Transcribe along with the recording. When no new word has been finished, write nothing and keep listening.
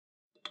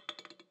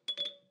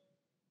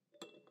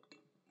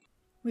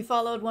We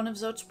followed one of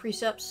Zote's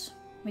precepts.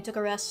 We took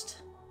a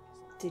rest.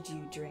 Did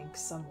you drink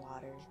some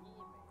water?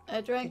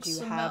 I drank Did you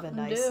some have a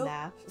Mountain nice Dew.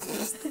 nap?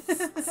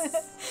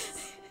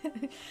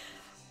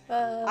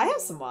 I I have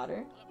some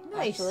water.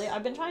 Nice. Actually,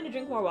 I've been trying to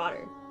drink more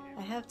water.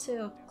 I have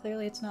too.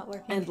 Clearly it's not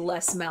working. And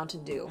less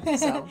Mountain Dew,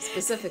 so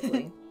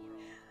specifically.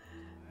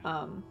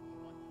 So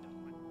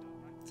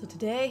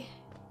today,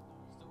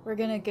 we're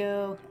gonna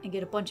go and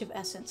get a bunch of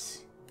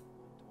essence.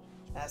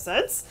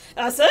 Essence?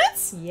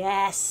 Essence?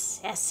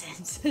 Yes,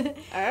 essence.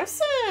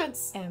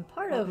 Essence! And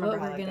part I don't of what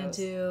remember how we're that gonna goes.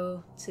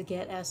 do to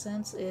get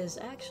essence is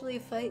actually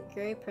fight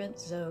Grey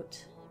Prince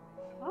Zote.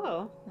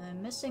 Oh.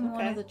 I'm missing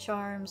one Okay. of the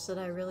charms that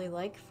I really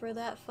like for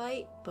that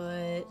fight,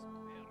 but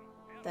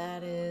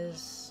that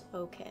is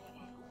okay.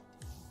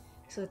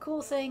 So the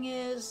cool thing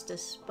is,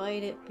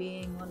 despite it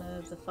being one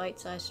of the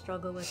fights I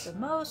struggle with the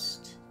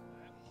most,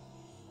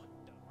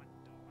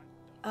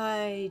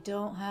 I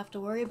don't have to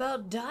worry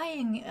about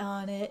dying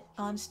on it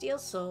on Steel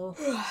Soul,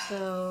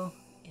 so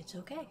it's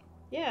okay.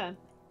 Yeah.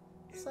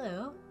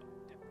 So,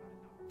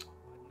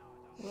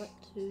 what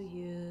to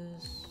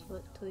use?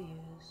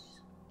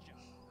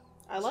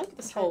 I like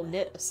this whole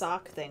knit a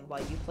sock thing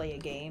while you play a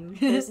game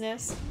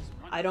business.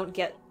 I don't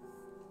get,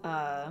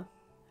 I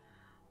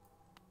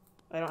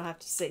don't have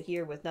to sit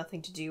here with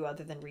nothing to do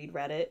other than read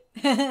Reddit.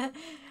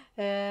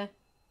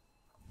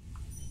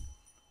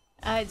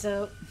 Alright,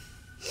 so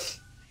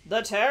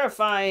The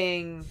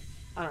terrifying...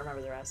 I don't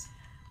remember the rest.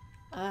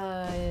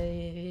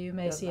 you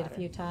may Doesn't see it a matter.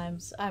 few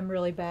times. I'm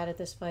really bad at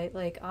this fight.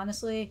 Like,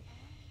 honestly,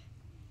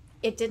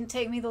 it didn't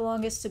take me the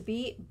longest to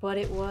beat, but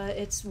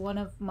it's one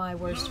of my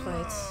worst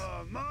fights.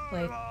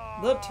 Like,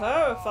 The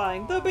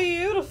terrifying, the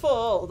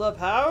beautiful, the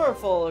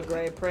powerful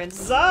Grey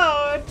Prince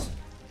Zote!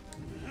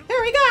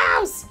 Here he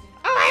goes!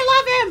 Oh, I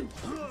love him!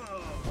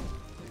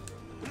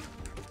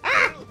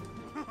 Ah!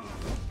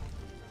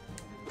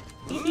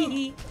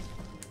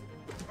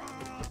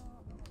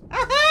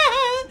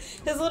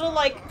 His little,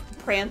 like,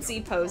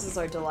 prancy poses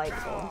are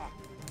delightful.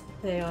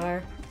 they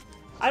are.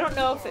 I don't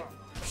know if it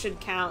should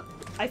count.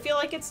 I feel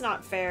like it's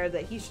not fair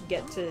that he should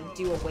get to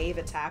do a wave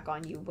attack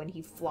on you when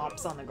he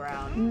flops on the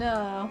ground.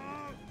 No.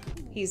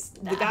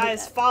 The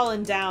guy's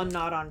fallen down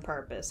not on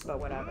purpose, but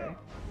whatever.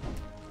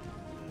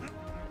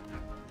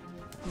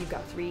 You've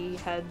got 3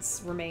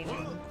 heads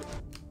remaining,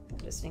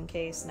 just in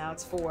case. Now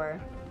it's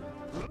 4.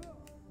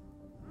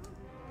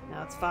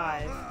 Now it's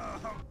 5.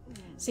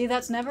 See,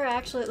 that's never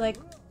actually, like,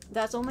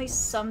 that's only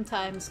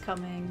sometimes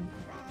coming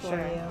for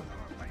Sure. you.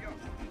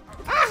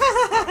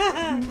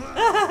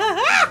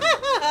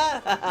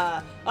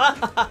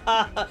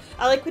 I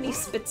like when he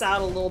spits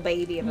out a little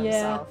baby of Yeah.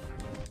 himself.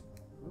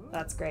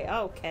 That's great.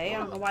 Oh, okay, I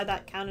don't know why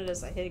that counted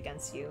as a hit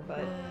against you,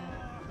 but...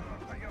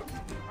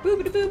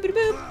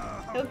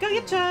 Boop-a-da-boop-a-da-boop! He'll go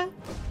get ya!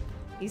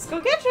 He's go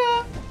get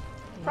ya!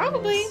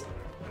 Probably! Yes.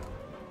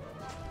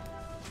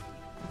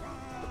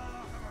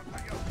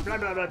 Blah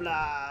blah blah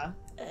blah.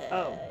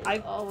 Oh, I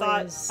always-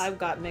 thought I've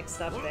got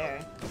mixed up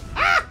there.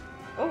 Ah!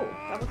 Oh,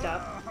 that worked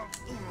out.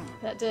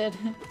 That did.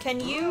 Can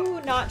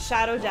you not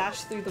shadow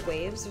dash through the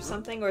waves or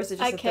something, or is it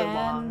just I that they're can,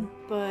 long?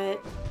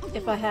 but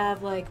if I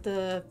have, like,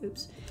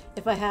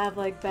 if I have,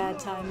 like, bad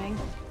timing.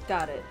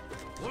 Got it.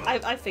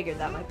 I figured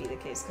that might be the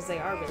case, because they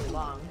are really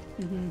long.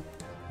 Mm-hmm.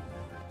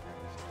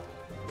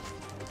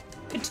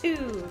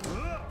 Two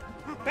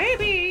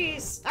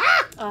babies!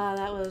 Ah!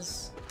 That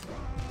was...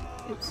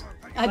 Oops.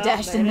 I Well,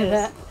 dashed there it into is.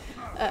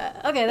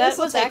 that. Okay, that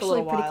This'll was take a actually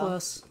little pretty while.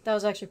 close. That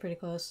was actually pretty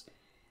close.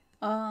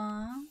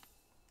 I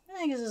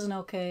think this is an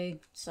okay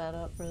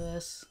setup for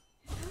this.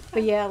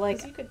 But yeah, like,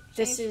 'Cause you could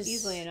this change is...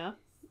 easily enough.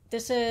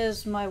 This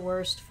is my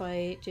worst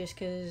fight, just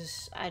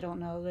because, I don't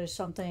know, there's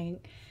something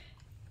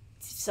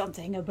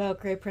about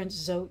Grey Prince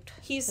Zote.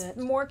 He's that-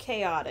 more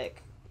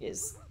chaotic,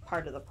 is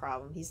part of the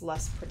problem. He's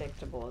less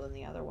predictable than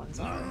the other ones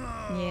are.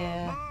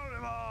 Yeah.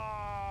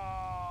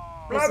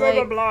 Blah It's blah blah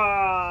like-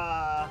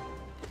 blah!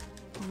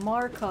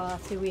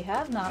 Markoth, who we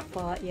have not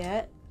fought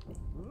yet,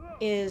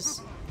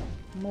 is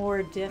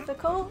more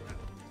difficult,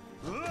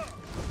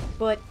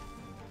 but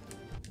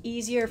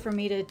easier for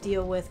me to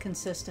deal with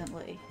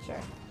consistently. Sure.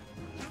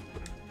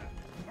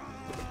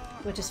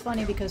 Which is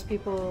funny because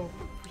people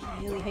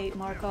really hate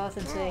Markoth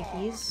and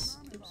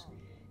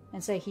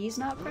say he's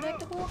not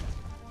predictable.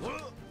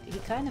 He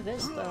kind of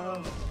is,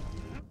 though.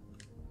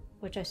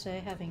 Which I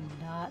say having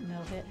not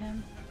no-hit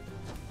him.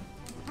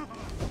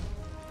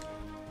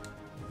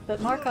 But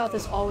Markoth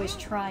is always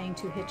trying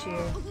to hit you.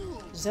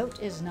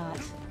 Zote is not.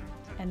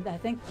 And I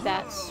think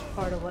that's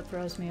part of what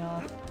throws me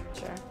off.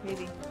 Sure,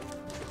 maybe.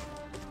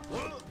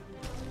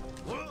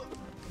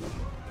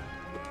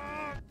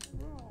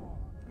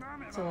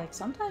 So, like,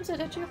 sometimes it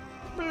hits you.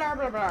 Blah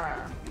blah blah.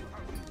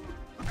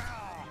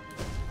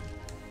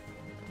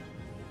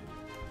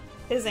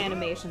 His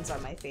animations are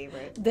my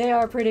favorite. They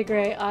are pretty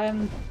great.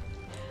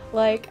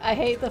 Like, I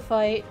hate the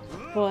fight,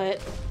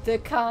 but the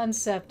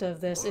concept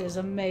of this is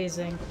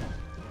amazing.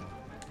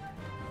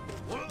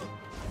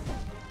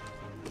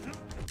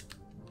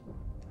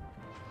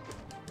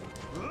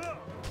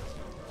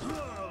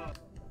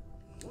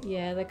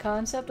 Yeah, the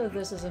concept of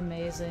this is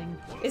amazing.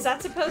 Is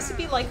that supposed to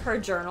be like her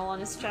journal on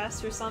his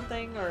chest or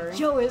something? Or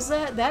Yo, is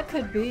that? That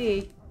could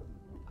be.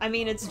 I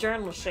mean, it's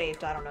journal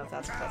shaped. I don't know if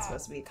that's what that's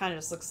supposed to be. It kind of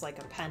just looks like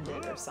a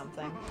pendant or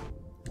something.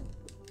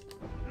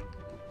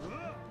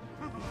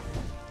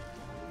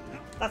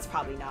 That's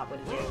probably not what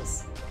it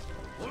is.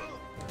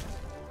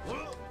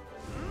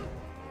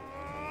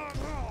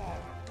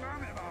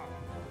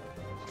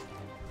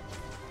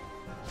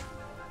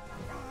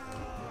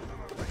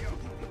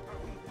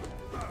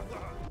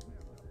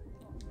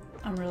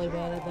 I'm really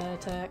bad at that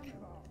attack.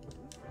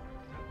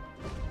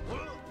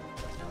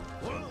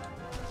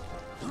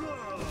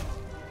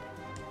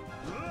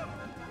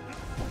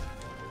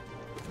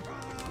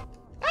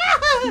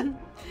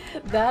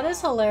 That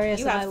is hilarious.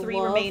 You have 3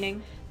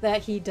 remaining.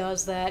 That he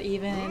does that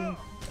even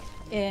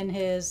in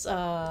his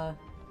Yeah,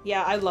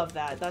 I love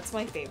that. That's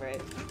my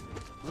favorite.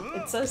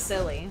 It's so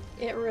silly.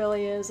 It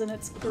really is, and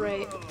it's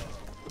great.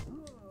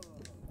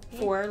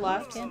 4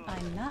 left. Can I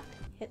not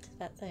hit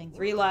that thing?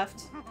 3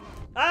 left.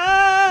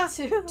 Ah!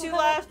 2 2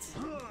 left.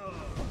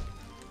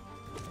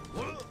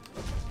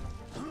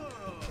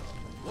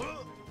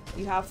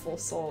 You have full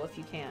soul if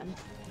you can.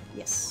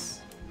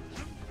 Yes.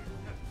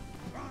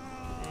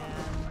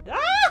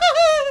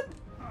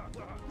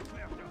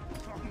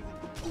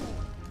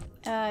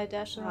 And I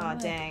dashed the wrong ah,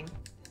 way. dang.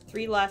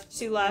 3 left,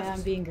 2 left. Yeah,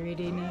 I'm being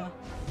greedy now.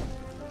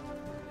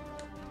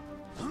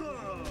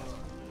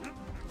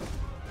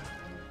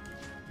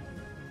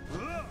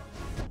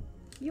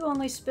 You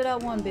only spit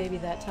out 1 baby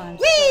that time.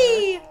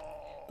 Whee!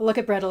 But look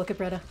at Bretta, look at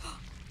Bretta.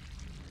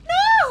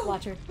 No!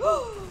 Watch her.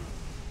 No!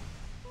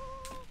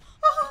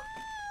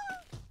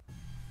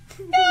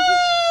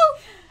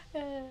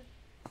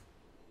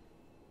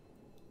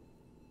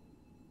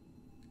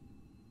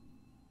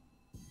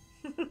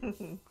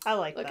 I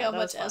like Look that. how That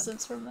much was fun.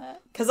 essence from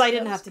that. Because I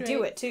didn't That have was to do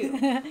great.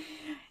 it, too.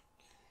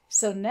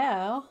 So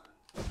now...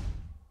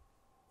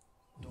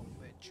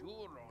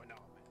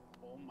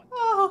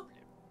 Oh.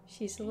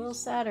 She's a little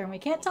sadder, and we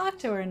can't talk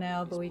to her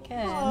now, but we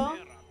can. Aw.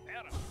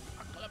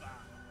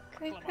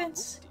 Great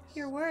Prince,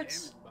 your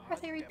words, are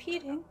they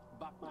repeating?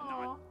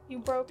 Aw. You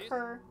broke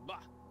her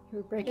You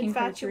were breaking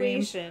her dream.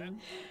 infatuation.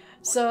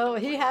 So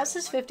he has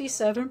his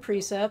 57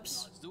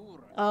 precepts.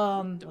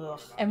 Ugh.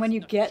 And when you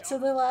get to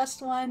the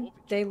last one,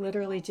 they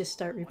literally just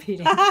start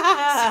repeating.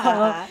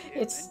 So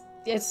it's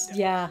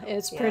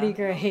pretty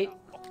great.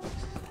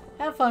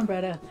 Have fun,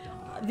 Bretta.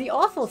 The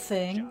awful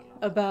thing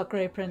about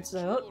Great Prince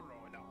Zote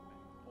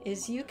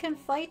is you can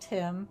fight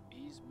him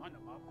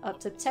up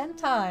to 10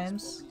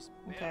 times,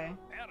 Okay.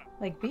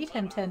 like beat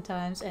him 10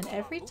 times, and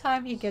every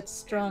time he gets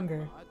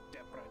stronger.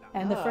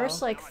 And the Oh.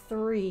 first like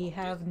 3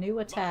 have new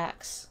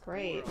attacks.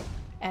 Great.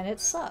 And it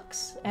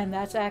sucks. And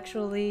that's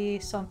actually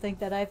something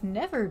that I've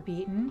never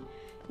beaten,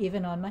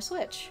 even on my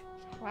Switch.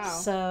 Wow.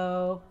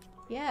 So,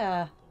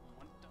 yeah.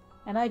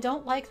 And I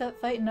don't like that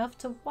fight enough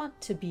to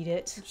want to beat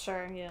it.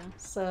 Sure, yeah.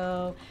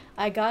 So,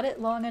 I got it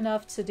long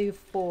enough to do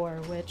 4,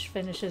 which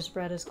finishes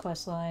Bretta's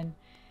questline.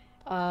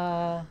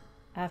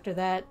 After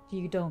that,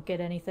 you don't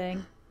get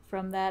anything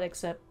from that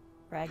except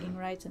bragging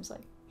rights, and it's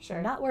like,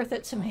 Sure. not worth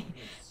it to me.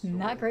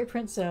 Not Great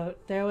Prince Zote.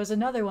 There was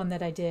another one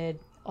that I did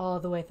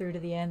all the way through to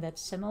the end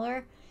that's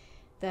similar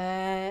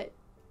that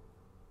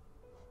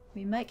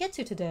we might get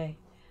to today.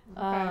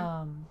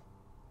 Okay.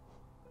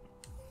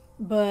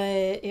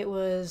 But it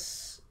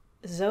was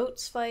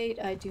Zote's fight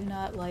I do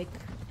not like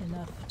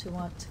enough to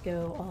want to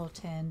go all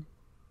 10.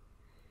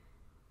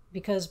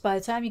 Because by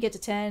the time you get to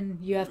 10,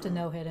 you have to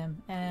no-hit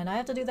him. And I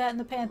have to do that in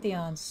the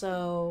Pantheon,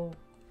 so...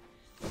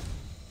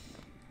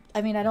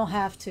 I mean, I don't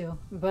have to,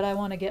 but I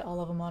want to get all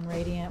of them on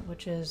Radiant,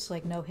 which is,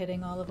 like,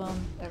 no-hitting all of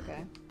them.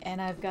 Okay.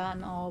 And I've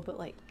gotten all but,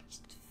 like,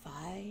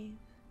 5,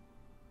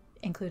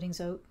 including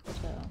Zote,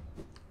 so...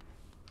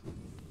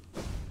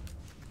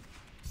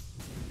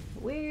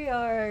 We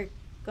are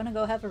gonna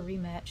go have a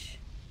rematch.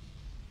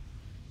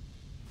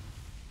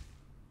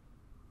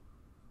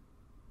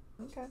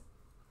 Okay.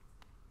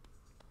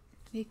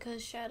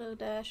 Because Shadow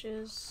Dash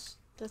is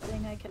the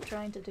thing I kept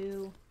trying to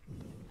do.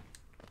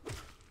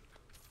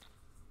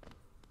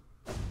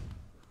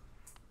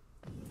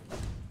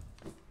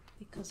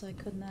 Because I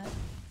could not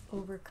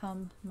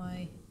overcome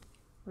my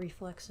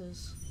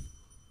reflexes.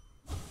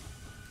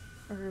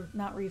 Or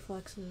not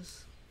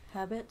reflexes,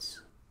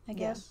 habits, I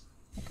guess.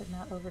 I could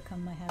not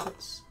overcome my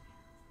habits.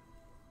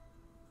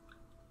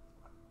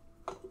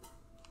 Okay.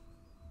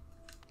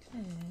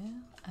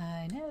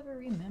 I never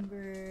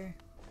remember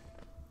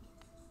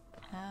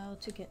how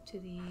to get to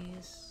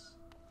these.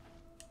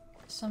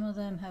 Some of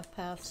them have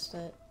paths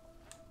that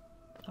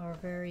are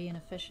very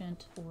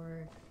inefficient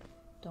or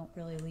don't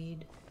really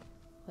lead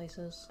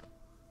places.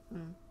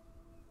 Mm.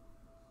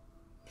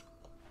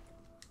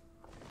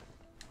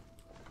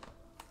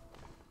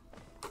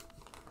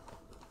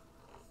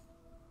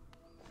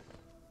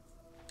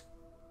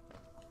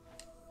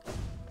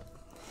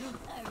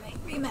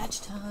 Alright,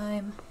 rematch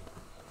time.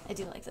 I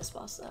do like this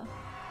boss though.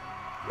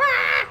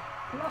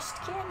 Lost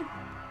kin.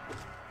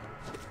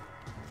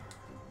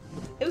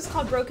 It was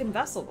called Broken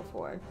Vessel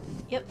before.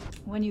 Yep.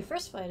 When you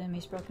first fight him,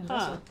 he's Broken Huh.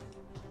 Vessel.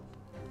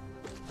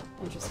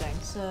 Interesting.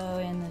 So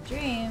in the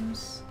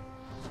dreams,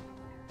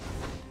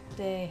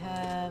 they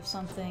have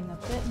something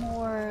a bit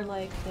more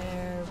like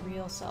their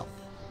real self.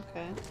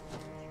 Okay.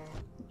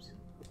 Oops.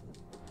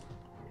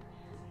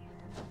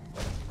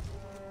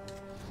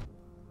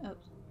 Oh,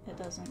 it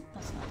doesn't.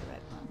 That's not the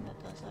right one that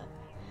does that.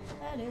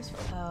 That is.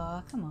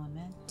 Oh, come on,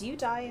 man. Do you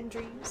die in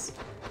dreams?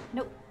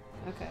 Nope.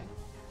 Okay.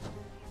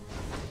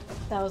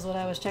 That was what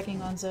I was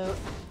checking on Zote.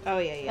 Oh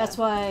yeah, yeah. That's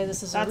why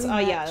this is a rematch. Oh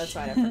yeah, that's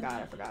right.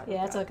 I forgot.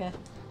 Yeah, it's okay.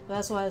 But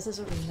that's why this is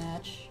a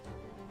rematch.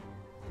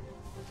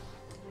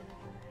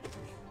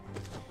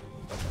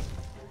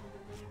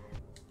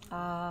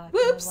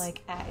 Whoops!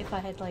 Like, if I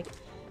had like...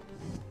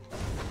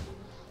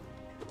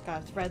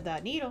 Gotta thread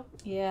that needle.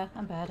 Yeah,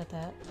 I'm bad at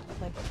that.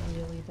 Like,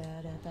 really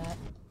bad at that.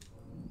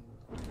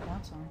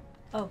 Bounce on.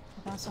 Oh,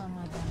 I bounced on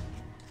one of them.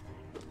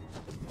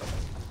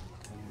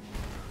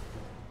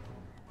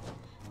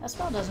 That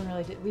spell doesn't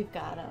really do... We've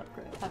gotta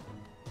upgrade. I've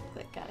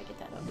gotta get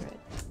that upgrade.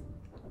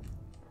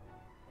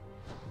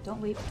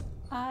 Don't leap.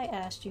 I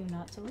asked you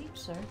not to leap,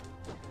 sir.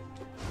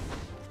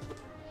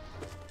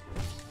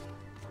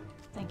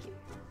 Thank you.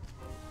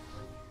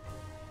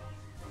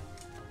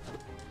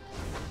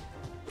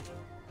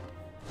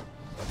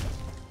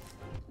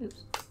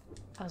 Oops.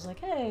 I was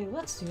like, hey,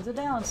 let's do the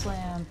down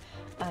slam.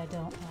 I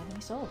don't have any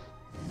soul.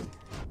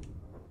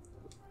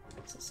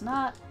 So it's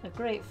not a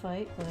great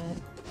fight, but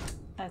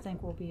I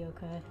think we'll be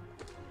okay.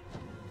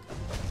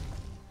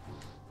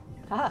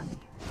 Haha!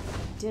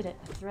 Did it.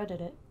 I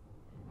threaded it.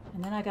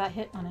 And then I got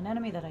hit on an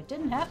enemy that I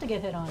didn't have to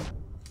get hit on.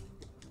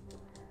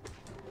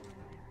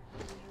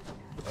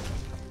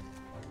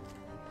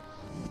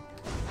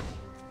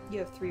 You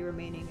have 3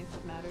 remaining if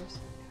it matters.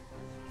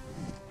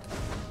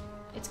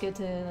 It's good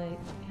to like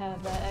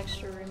have that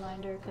extra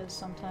reminder because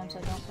sometimes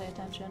I don't pay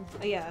attention.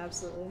 Oh, yeah,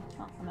 absolutely.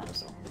 Oh, I'm out of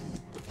soul.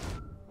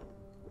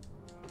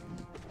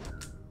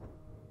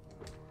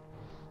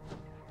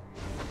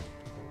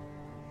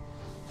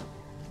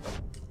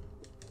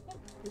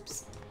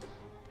 Oops.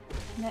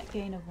 Net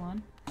gain of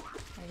 1.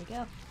 There we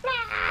go.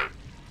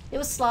 It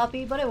was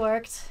sloppy, but it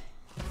worked.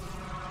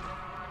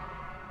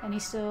 And he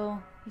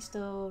still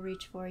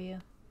reached for you.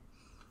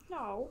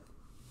 No.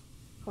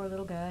 Poor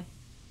little guy.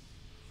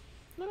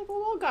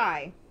 Little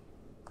guy.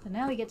 But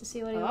now we get to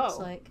see what he looks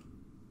like.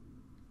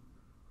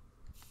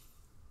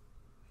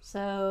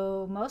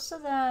 So most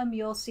of them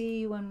you'll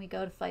see when we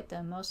go to fight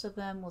them. Most of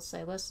them will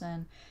say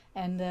listen,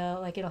 and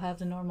like it'll have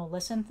the normal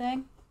listen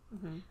thing.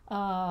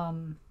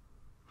 Mm-hmm.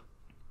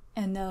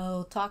 And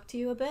they'll talk to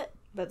you a bit.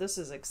 But this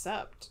is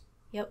accept.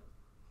 Yep.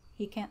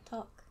 He can't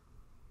talk.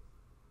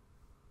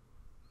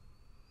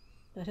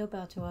 But he'll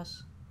bow to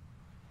us.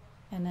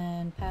 And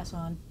then pass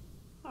on.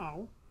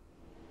 Oh.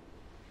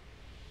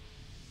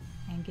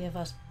 And give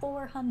us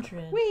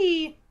 400.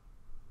 Whee!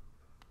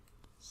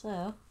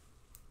 So,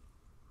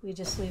 we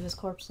just leave his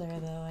corpse there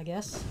though, I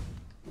guess.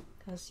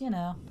 Because, you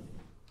know,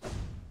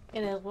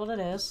 it is what it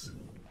is.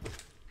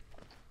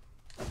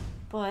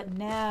 But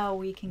now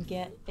we can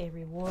get a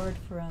reward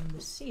from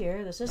the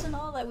Seer. This isn't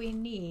all that we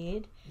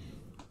need.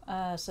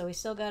 So we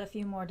still got a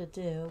few more to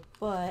do.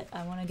 But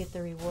I want to get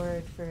the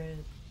reward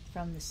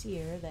from the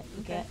Seer that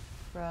you get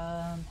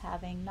from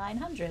having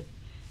 900.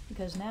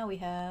 Because now we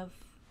have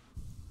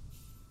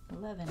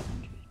 1100.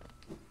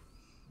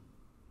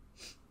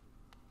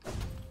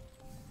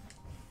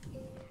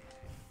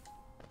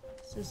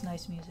 This is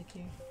nice music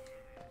here.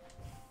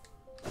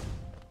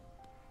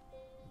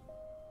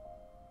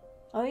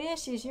 Oh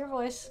yes, use your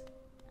voice.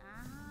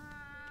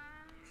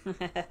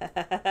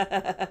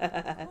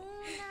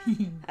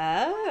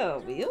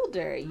 Oh,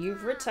 Wielder,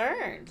 you've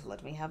returned.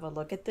 Let me have a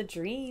look at the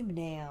dream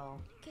nail.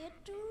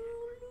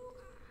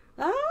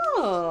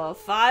 Oh,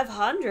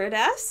 500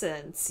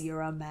 essence.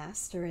 You're a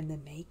master in the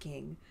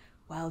making.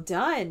 Well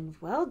done,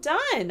 well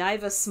done.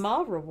 I've a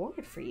small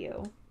reward for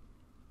you.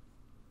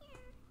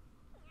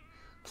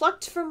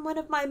 Plucked from one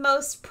of my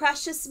most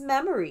precious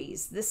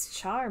memories, this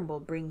charm will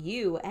bring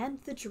you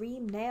and the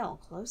dream nail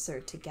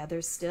closer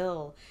together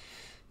still.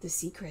 The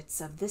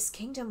secrets of this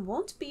kingdom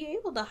won't be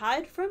able to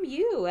hide from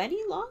you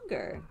any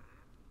longer.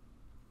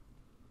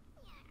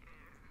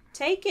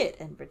 Take it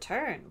and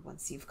return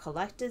once you've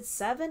collected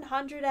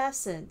 700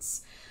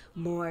 essence.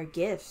 More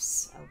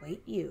gifts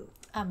await you.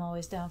 I'm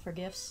always down for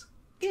gifts.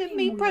 Give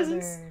me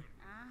presents.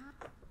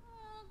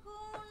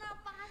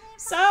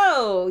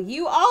 So,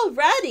 you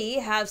already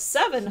have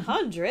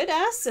 700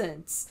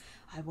 essence.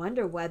 I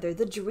wonder whether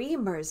the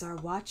dreamers are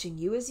watching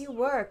you as you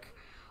work,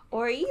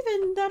 or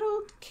even that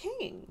old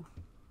king.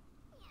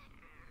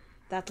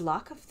 That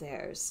lock of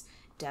theirs,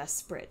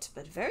 desperate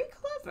but very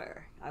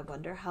clever. I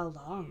wonder how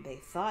long they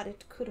thought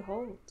it could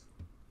hold.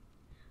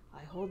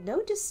 I hold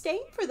no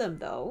disdain for them,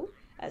 though.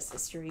 As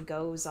history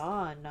goes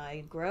on,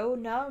 I grow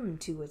numb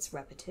to its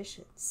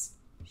repetitions.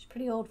 She's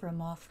pretty old for a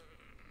moth.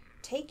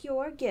 Take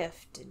your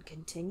gift and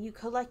continue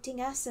collecting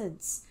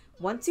essence.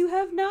 Once you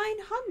have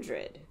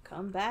 900,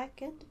 come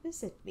back and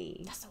visit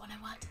me. That's the one I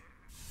want.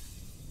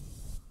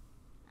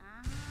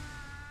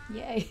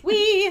 Yay.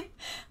 Wee!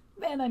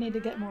 Man, I need to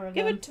get more of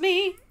Give them. it to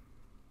me!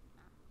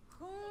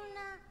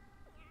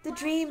 The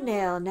dream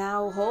nail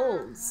now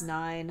holds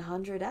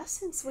 900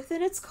 essence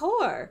within its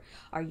core.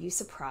 Are you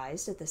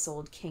surprised that this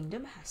old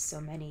kingdom has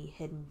so many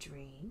hidden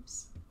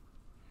dreams?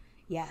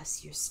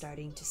 Yes, you're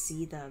starting to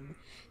see them.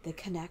 The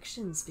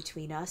connections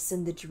between us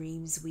and the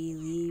dreams we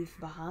leave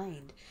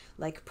behind,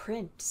 like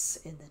prints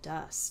in the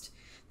dust.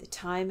 The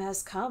time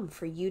has come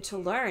for you to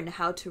learn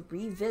how to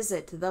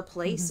revisit the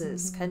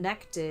places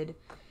connected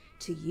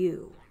to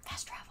you.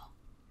 Fast travel.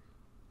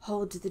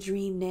 Hold the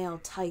dream nail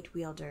tight,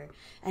 wielder,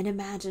 and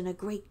imagine a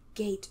great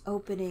gate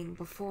opening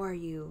before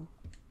you.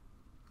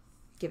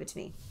 Give it to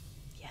me.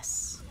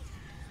 Yes.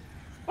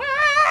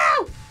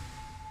 Wow!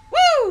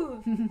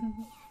 Woo!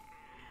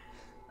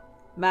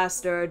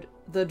 Mastered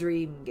the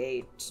dream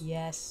gate.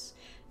 Yes.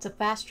 It's a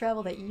fast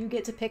travel that you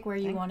get to pick where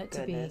you Thank want it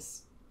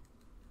goodness.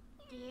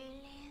 to be.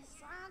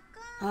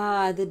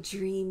 Ah, the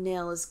dream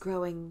nail is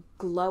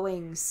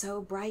glowing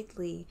so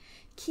brightly.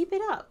 Keep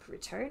it up.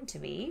 Return to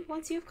me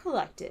once you've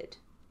collected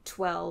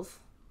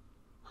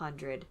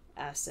 1,200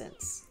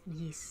 essence.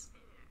 Yes.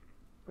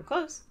 We're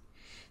close.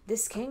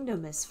 This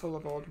kingdom is full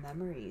of old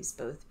memories,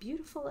 both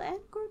beautiful and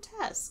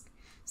grotesque.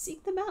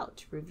 Seek them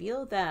out,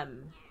 reveal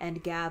them,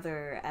 and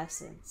gather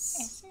essence.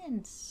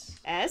 Essence.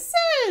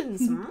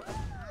 Essence!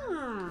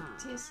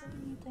 Do you see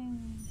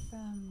anything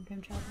from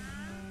Grim Traveling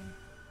here?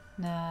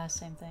 Nah,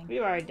 same thing.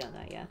 We've already done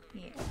that, yeah.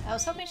 Yeah. I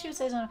was hoping she would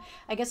say something.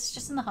 I guess it's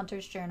just in the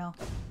Hunter's Journal.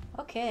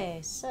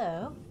 Okay,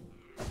 so...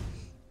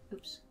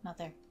 Oops, not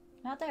there.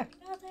 Not there.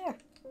 Not there.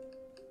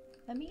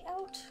 Let me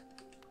out.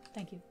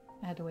 Thank you.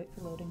 I had to wait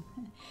for loading.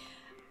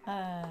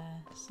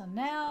 So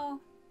now,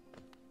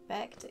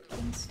 back to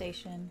King's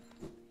Station.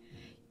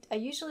 I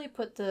usually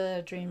put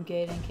the Dream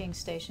Gate in King's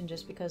Station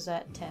just because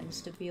that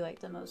tends to be like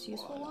the most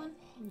useful one.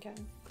 Okay.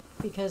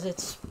 Because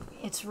it's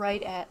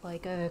right at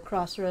like a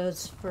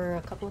crossroads for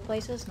a couple of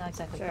places. Not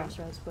exactly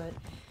crossroads, but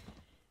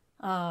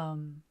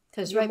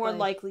because you're more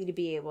likely to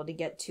be able to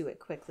get to it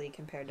quickly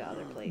compared to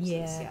other places.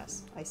 Yeah.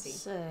 Yes, I see.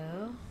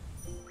 So,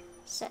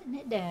 setting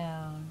it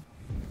down.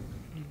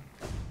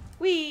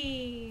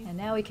 Whee! And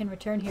now we can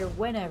return here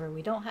whenever.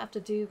 We don't have to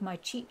do my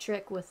cheat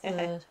trick with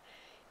the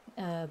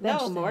bench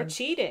No more stand.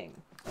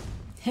 cheating.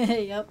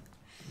 Yep.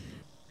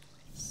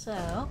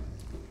 So.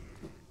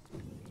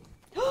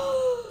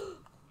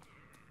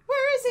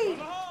 Where is he?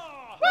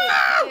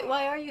 Wait,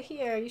 why are you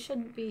here? You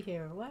shouldn't be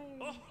here. Why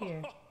are you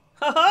here?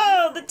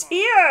 Oh, the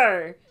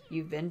tear!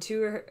 You've been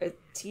to her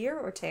tear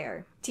or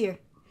tear? Tear.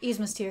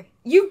 Yzma's tear.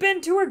 You've been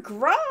to her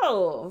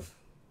grove!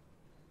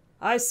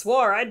 I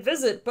swore I'd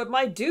visit, but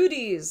my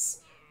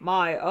duties,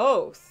 my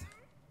oath.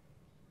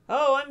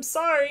 Oh, I'm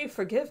sorry,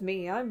 forgive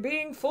me, I'm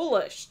being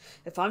foolish.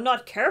 If I'm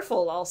not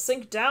careful, I'll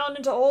sink down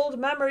into old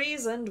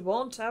memories and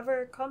won't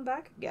ever come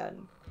back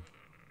again.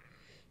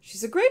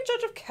 She's a great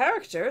judge of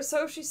character,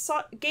 so if she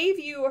gave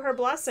you her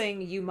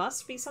blessing, you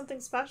must be something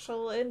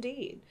special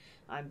indeed.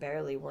 I'm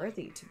barely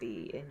worthy to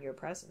be in your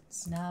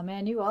presence. Nah,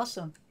 man, you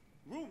awesome.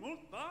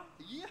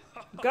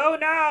 Go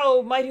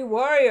now, mighty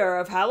warrior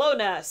of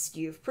Hallownest.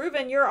 You've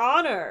proven your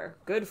honor.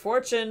 Good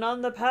fortune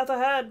on the path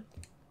ahead.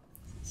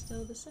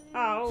 Still the same.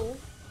 Oh.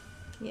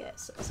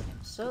 Yes,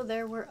 so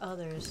there were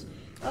others.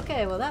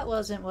 Okay, well that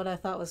wasn't what I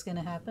thought was going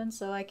to happen,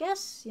 so I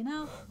guess, you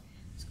know,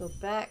 let's go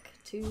back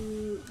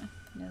to...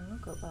 No,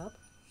 go up.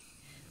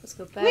 Let's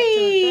go back to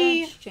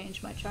the bench,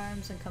 change my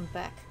charms, and come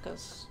back,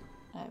 because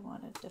I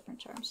wanted different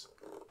charms.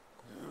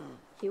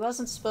 He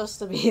wasn't supposed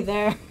to be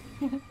there.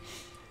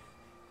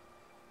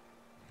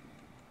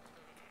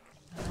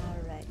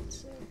 Alright,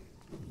 so...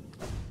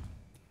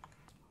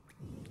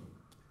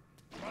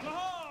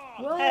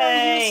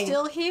 Whoa, he's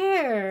still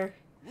here!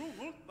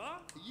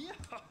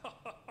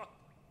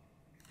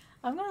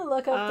 I'm gonna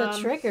look up the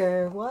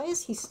trigger. Why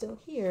is he still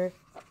here?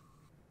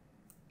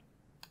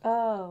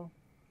 Oh.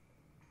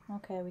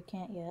 Okay, we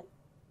can't yet.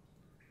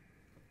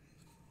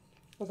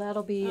 Well,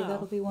 that'll be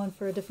one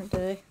for a different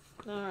day.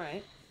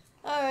 Alright.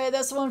 Alright,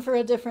 that's one for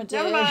a different day.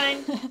 Never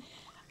mind.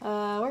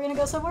 We're gonna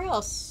go somewhere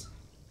else.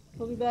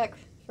 We'll be back,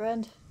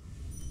 friend.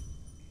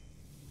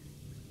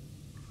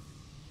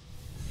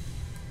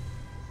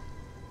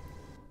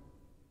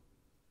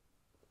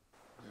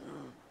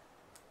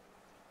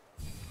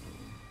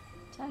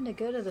 Time to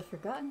go to the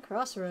Forgotten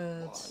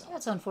Crossroads.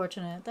 That's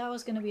unfortunate. That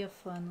was going to be a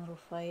fun little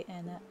fight,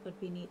 and that would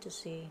be neat to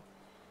see.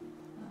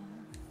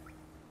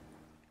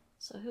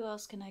 So who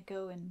else can I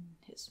go in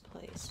his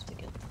place to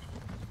get the...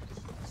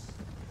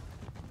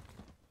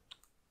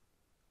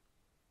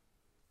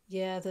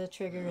 Yeah, the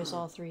trigger is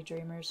all three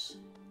dreamers.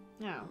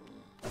 No.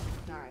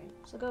 Alright.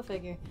 So go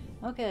figure.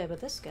 Okay, but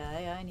this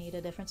guy, I need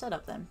a different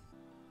setup then.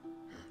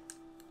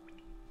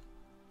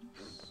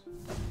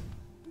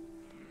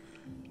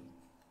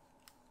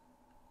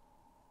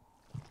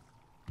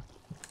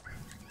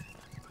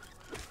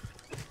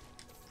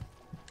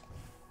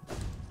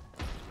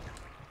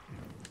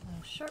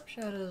 Sharp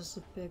Shadow's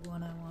the big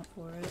one I want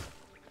for it.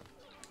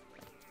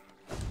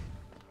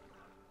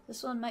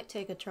 This one might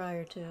take a try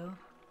or two.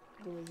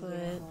 But...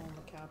 But... on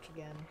the couch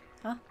again.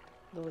 Huh?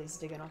 Lily's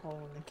digging a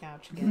hole in the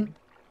couch again.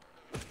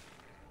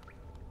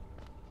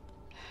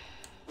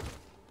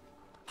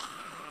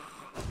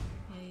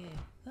 Yeah.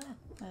 Ah,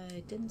 I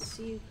didn't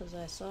see you because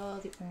I saw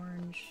the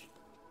orange,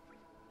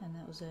 and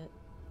that was it.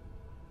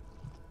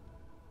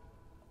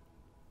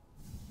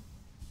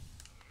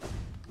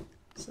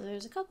 So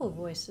there's a couple of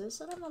voices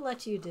that I'm gonna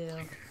let you do.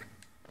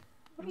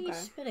 What are you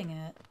spitting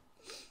at?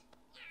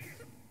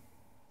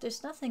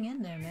 There's nothing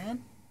in there,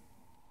 man.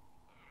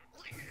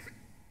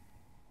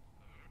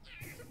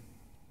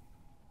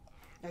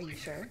 Are you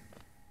sure?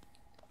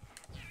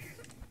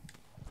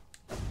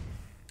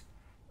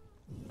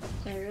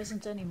 There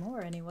isn't any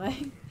more anyway.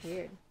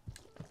 Weird.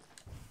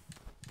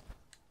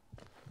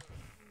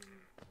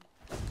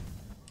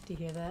 Do you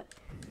hear that?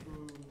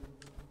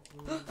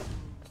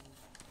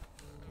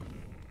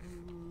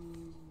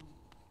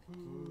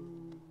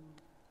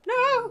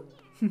 No!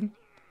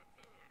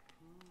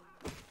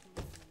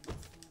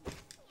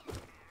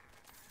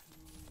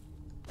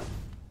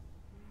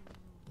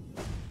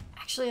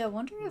 Actually, I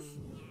wonder if...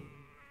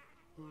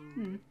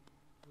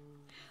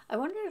 I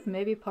wonder if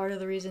maybe part of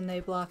the reason they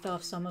blocked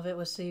off some of it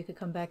was so you could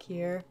come back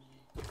here.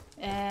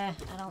 I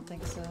don't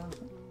think so.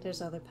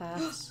 There's other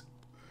paths.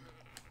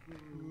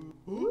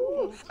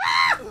 Oh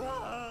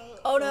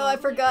no, I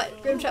forgot.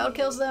 Grimchild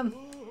kills them.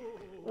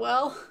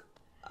 Well,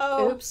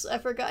 oops, I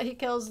forgot he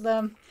kills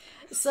them.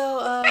 So,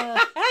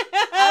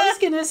 I was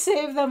gonna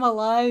save them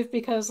alive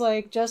because,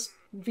 like, just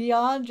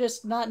beyond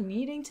just not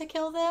needing to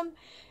kill them,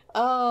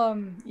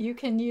 you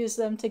can use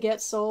them to get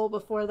soul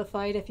before the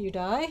fight if you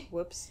die.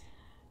 Whoops.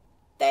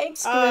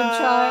 Thanks,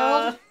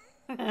 Grimchild.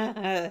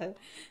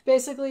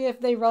 Basically, if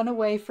they run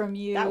away from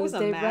you,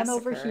 they run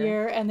over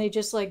here and they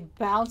just, like,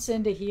 bounce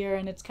into here,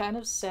 and it's kind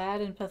of sad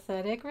and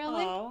pathetic,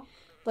 really. Aww.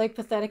 Like,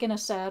 pathetic in a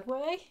sad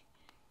way.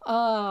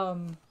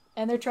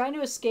 And they're trying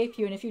to escape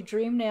you, and if you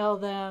dream nail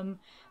them,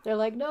 they're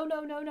like, no,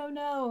 no, no, no,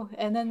 no.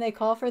 And then they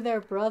call for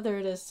their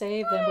brother to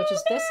save them, which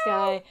is this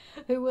guy,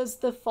 who was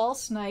the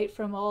false knight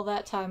from all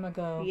that time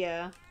ago.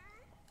 Yeah.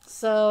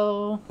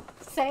 So,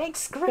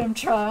 thanks,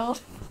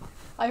 Grimchild.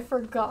 I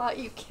forgot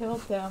you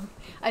killed them.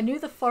 I knew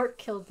the fart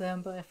killed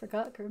them, but I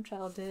forgot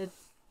Grimchild did.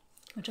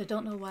 Which I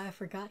don't know why I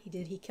forgot he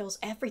did. He kills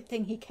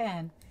everything he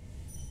can.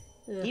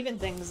 Ugh. Even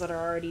things that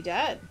are already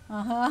dead.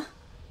 Uh-huh.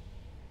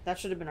 That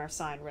should have been our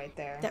sign right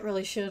there. That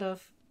really should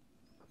have.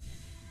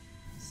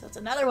 So it's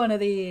another one of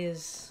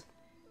these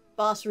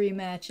boss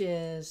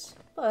rematches.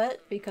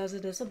 But because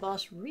it is a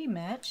boss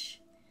rematch,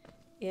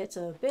 it's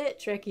a bit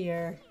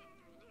trickier.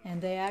 And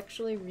they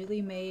actually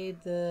really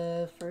made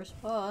the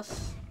first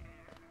boss,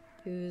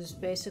 who's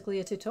basically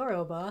a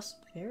tutorial boss,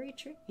 very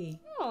tricky.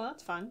 Oh,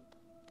 that's fun.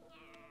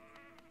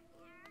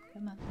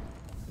 Come on.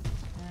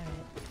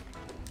 Alright.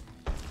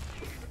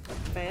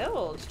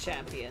 Failed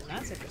champion.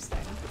 That's interesting.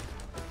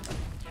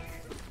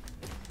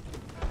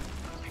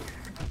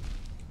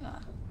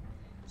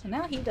 So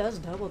now he does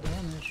double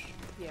damage.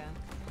 Yeah.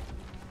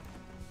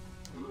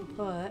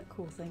 But,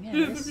 cool thing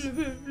is...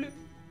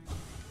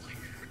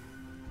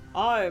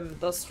 I'm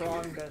the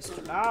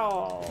strongest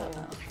now.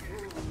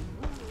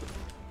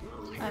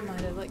 I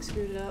might have, like,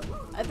 screwed it up.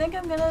 I think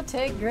I'm gonna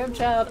take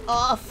Grimchild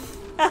off.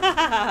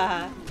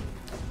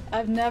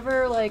 I've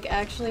never, like,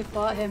 actually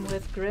fought him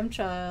with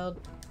Grimchild.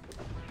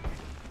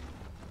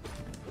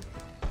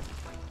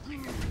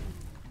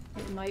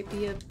 It might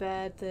be a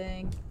bad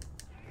thing.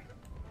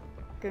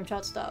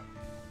 Grimchild, stop.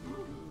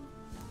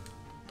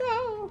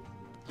 No!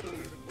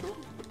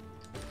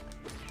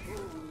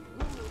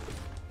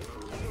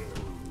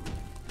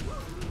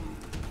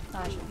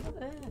 I should do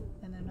that.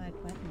 And then I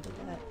went and did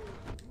that.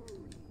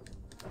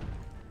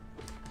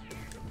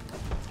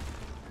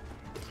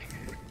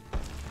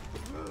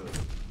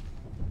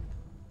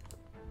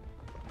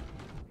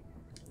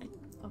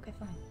 Okay,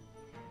 fine.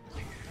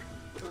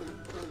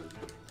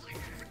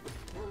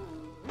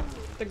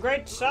 The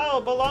great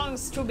shell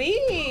belongs to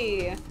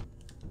me!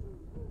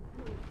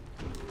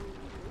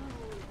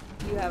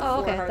 You have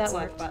 4 hearts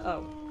left. But,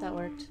 that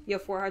worked. You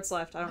have 4 hearts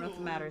left. I don't know if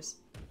it matters.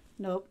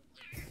 Nope.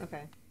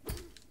 Okay.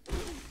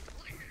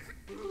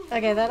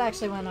 Okay, that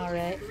actually went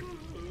alright.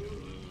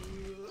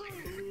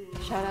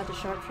 Shout out to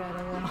Sharp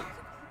Shadow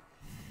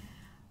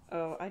though.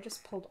 Oh, I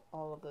just pulled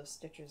all of those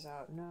stitches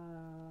out. No.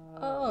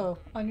 Oh,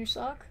 on your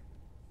sock?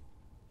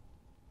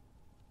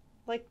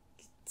 Like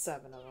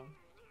 7 of them.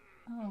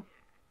 Oh.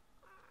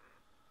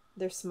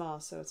 They're small,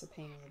 so it's a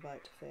pain in the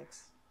butt to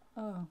fix.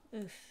 Oh,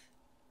 oof.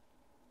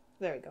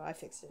 There we go, I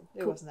fixed it.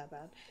 It wasn't that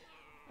bad.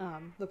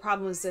 The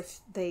problem is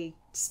if they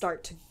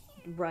start to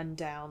run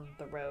down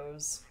the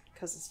rows,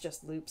 because it's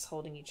just loops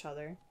holding each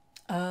other.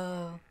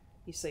 Oh.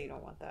 So you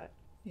don't want that.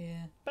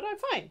 Yeah. But I'm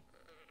fine.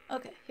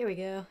 Okay, here we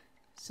go.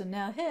 So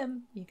now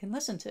him, you can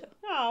listen to.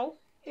 Oh.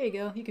 Here you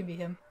go, you can be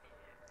him.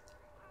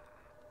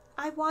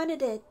 I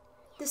wanted it.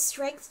 The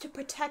strength to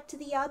protect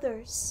the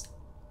others.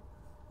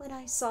 When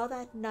I saw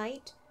that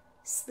knight,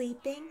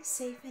 sleeping,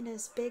 safe in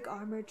his big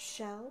armored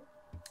shell,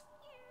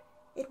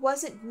 it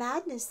wasn't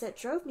madness that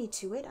drove me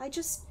to it. I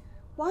just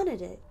wanted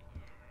it.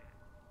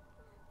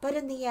 But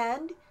in the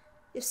end,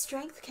 if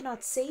strength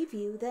cannot save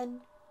you,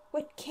 then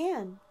What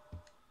can?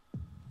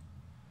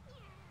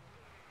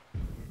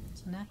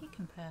 So now he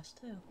can pass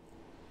too.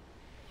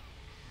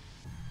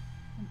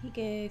 And he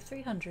gave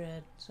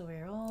 300, so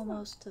we're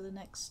almost to the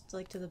next,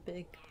 like to the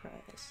big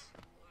prize.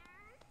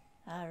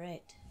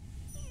 Alright.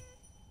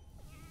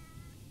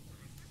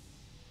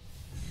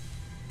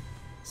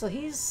 So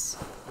he's,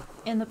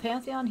 in the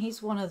Pantheon,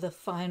 he's one of the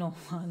final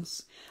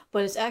ones.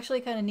 But it's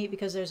actually kind of neat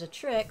because there's a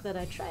trick that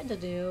I tried to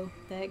do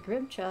that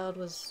Grimchild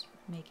was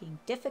making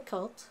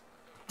difficult.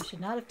 I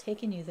should not have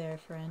taken you there,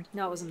 friend.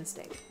 No, it was a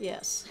mistake.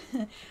 Yes.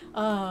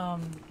 What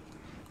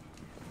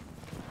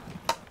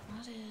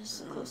is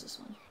the closest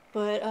one?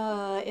 But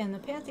in the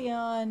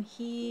Pantheon,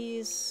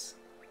 he's...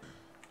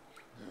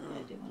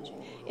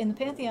 In the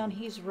Pantheon,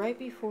 he's right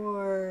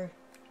before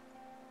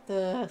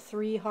the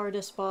 3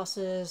 hardest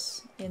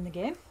bosses in the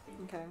game.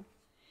 Okay.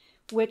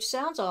 Which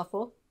sounds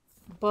awful,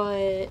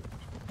 but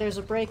there's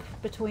a break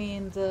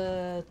between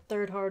the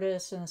 3rd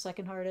hardest and the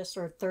 2nd hardest,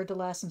 or 3rd to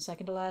last and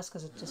 2nd to last,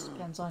 because it just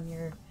depends on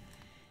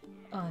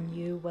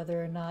you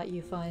whether or not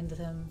you find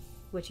them,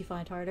 which you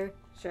find harder.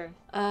 Sure.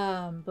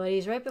 But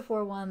he's right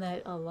before one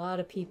that a lot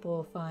of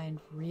people find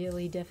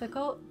really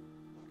difficult.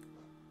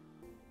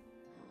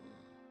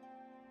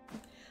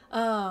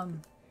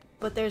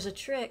 But there's a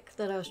trick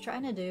that I was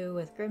trying to do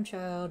with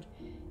Grimchild,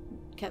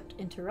 kept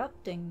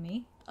interrupting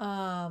me.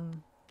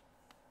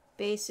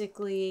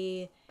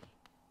 Basically,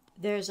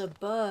 there's a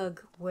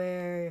bug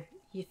where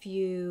if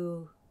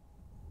you...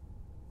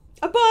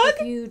 A bug?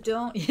 If you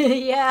don't...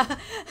 yeah.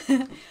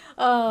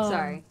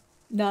 Sorry.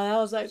 No, that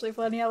was actually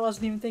funny. I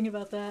wasn't even thinking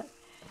about that.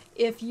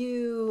 If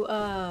you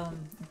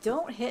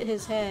don't hit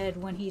his head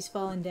when he's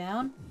falling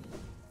down,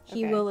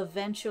 he will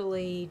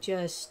eventually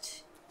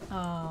just...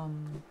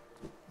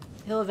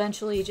 he'll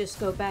eventually just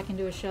go back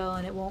into a shell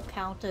and it won't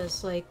count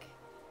as, like,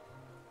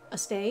 a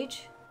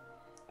stage.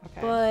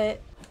 Okay.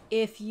 But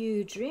if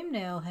you dream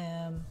nail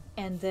him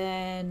and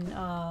then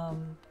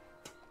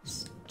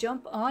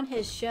jump on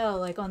his shell,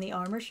 like on the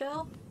armor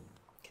shell,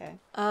 Okay.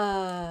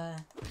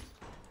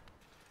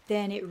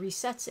 then it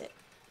resets it.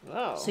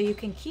 Whoa. So you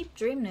can keep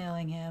dream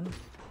nailing him,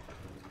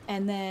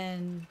 and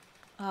then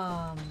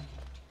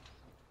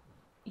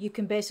you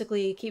can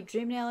basically keep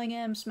dream nailing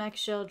him, smack a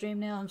shell, dream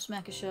nail him,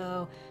 smack a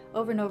shell,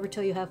 over and over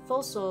till you have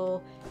full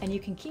soul, and you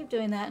can keep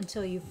doing that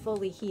until you've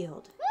fully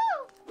healed.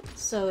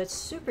 So it's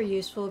super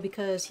useful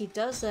because he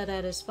does that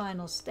at his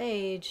final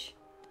stage.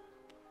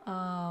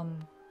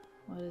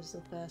 What is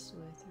the fast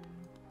way through?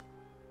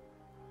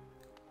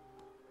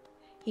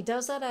 He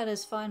does that at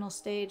his final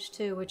stage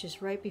too, which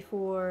is right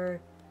before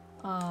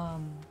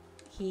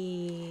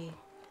he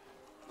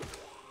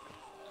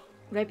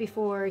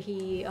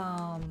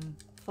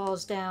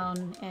falls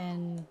down.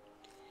 And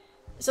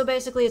so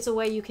basically it's a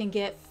way you can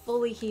get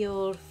fully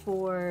healed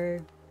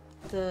for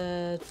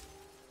the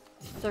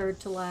 3rd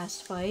to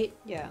last fight.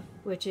 Yeah.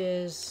 Which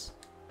is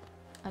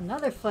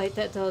another fight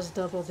that does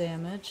double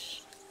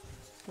damage,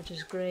 which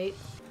is great.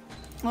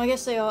 Well,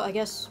 I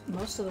guess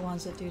most of the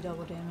ones that do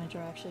double damage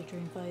are actually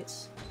dream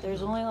fights.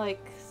 There's only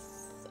like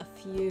a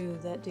few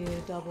that do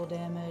double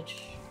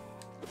damage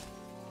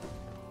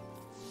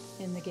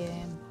in the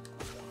game.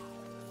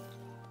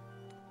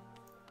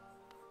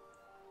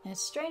 And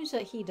it's strange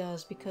that he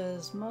does,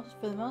 because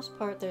for the most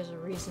part there's a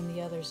reason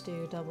the others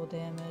do double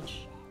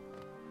damage.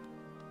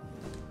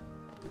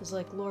 Because,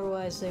 like,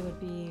 lore-wise, they would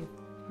be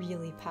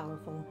really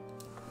powerful.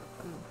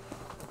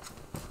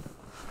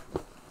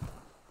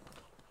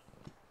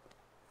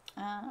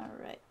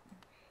 Alright.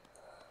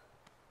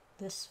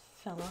 This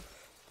fella.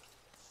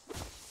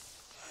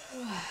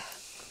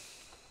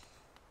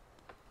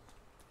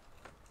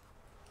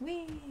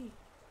 Whee!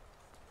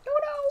 Oh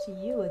To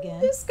you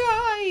again. This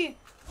guy!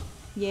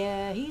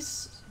 Yeah,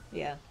 he's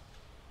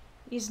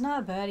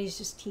not bad, he's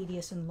just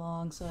tedious and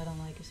long, so I don't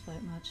like his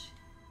fight much.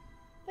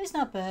 But he's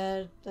not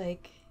bad,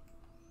 like,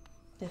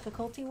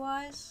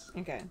 difficulty-wise.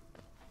 Okay.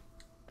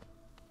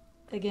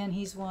 Again,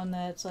 he's one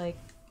that's, like,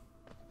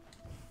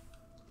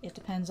 it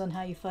depends on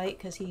how you fight,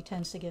 because he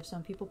tends to give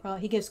some people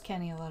problems. He gives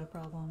Kenny a lot of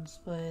problems,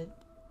 but...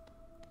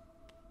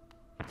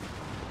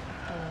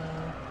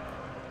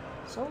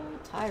 Soul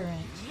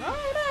Tyrant.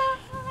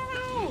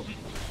 Oh no!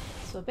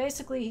 So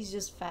basically, he's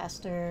just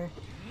faster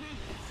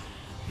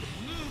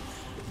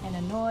and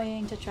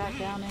annoying to track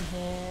down and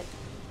hit.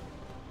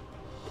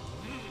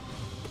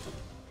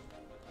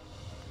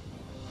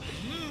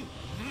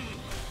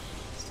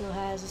 Still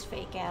has his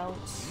fake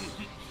outs.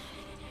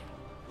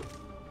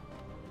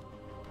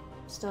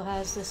 Still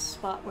has this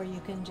spot where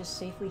you can just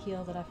safely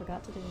heal that I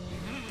forgot to do.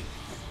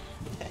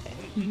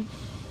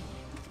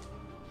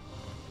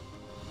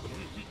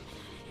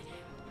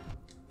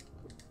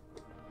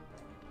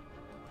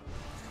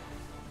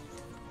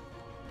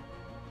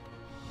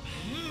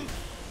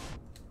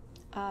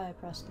 I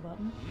pressed the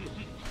button.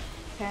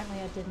 Apparently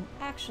I didn't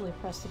actually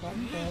press the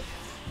button, but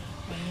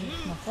I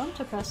need my thumb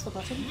to press the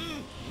button.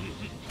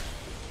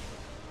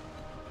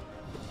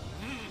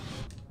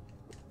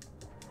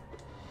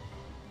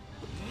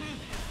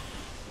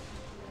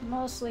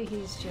 Mostly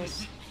he's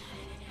just...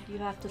 You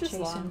have to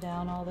chase him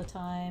down all the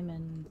time,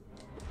 and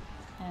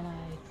And I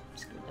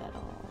screwed that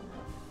all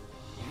up.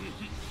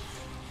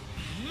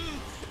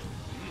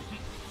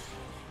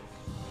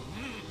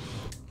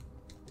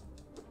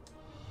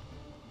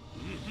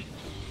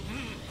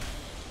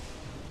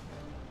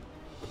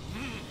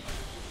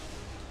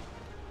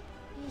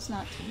 It's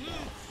not too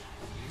bad.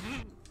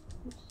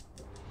 Oops.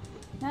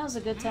 Now's a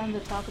good time to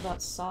talk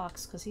about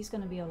Socks, because he's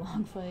going to be a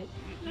long fight.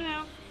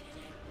 No.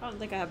 I don't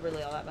think I have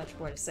really all that much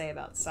more to say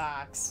about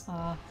Socks.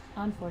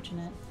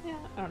 Unfortunate. Yeah,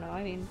 I don't know.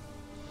 I mean...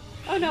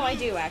 Oh, no, I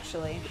do,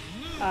 actually.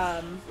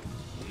 I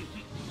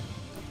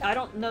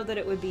don't know that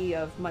it would be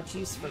of much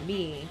use for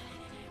me,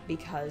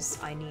 because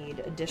I need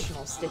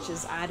additional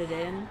stitches added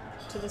in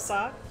to the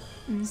sock,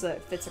 so that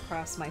it fits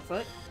across my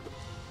foot.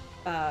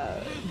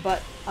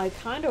 But I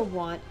kind of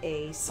want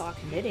a sock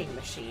knitting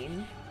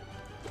machine.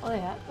 Oh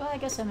yeah, well I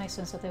guess that makes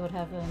sense that they would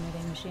have a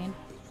knitting machine.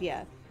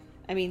 Yeah.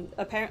 I mean,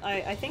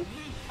 apparently, I think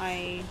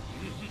I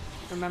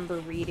remember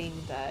reading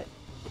that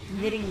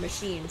knitting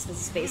machines, because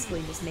it's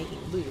basically just making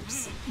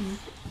loops,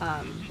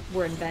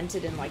 were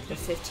invented in like the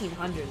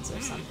 1500s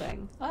or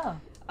something. Oh.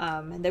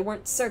 And they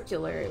weren't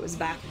circular, it was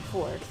back and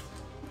forth.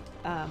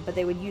 But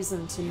they would use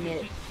them to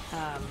knit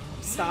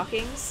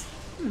stockings.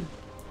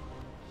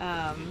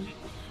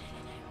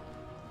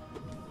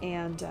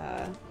 And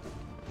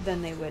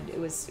then they would, it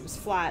was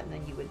flat, and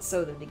then you would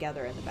sew them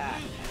together in the back,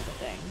 kind of a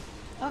thing.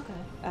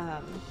 Okay.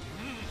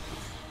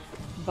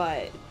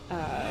 But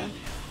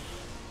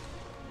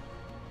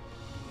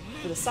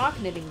for the sock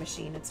knitting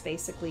machine, it's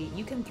basically,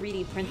 you can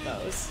 3D print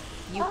those.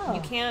 You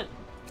can't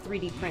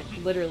 3D print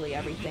literally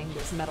everything.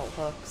 There's metal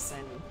hooks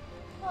and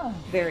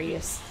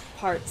various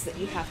parts that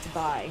you have to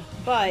buy.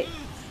 But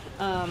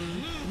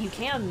you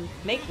can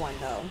make one,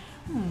 though.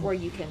 Or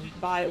you can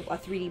buy a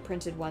 3D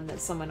printed one that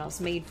someone else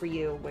made for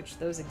you, which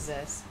those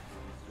exist.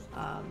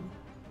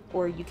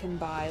 Or you can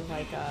buy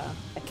like a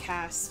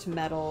cast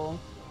metal,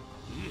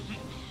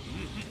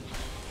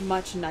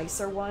 much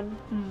nicer one.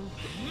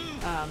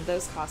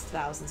 Those cost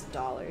thousands of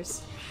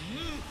dollars.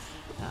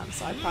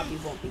 So I probably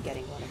won't be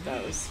getting one of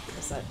those,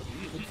 because that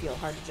would feel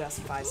hard to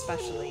justify,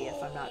 especially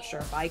if I'm not sure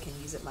if I can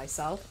use it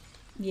myself.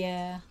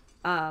 Yeah.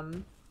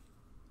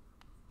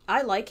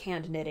 I like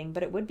hand knitting,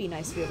 but it would be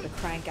nice to be able to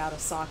crank out a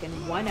sock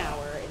in 1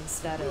 hour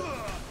instead of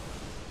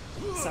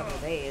several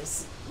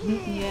days.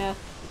 Yeah.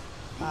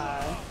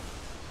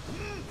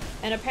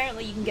 And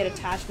apparently you can get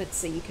attachments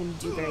so you can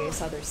do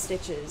various other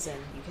stitches, and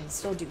you can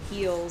still do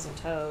heels and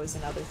toes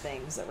and other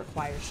things that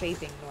require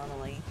shaping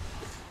normally.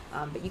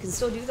 But you can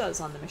still do those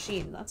on the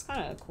machine. That's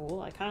kind of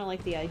cool. I kind of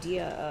like the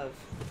idea of,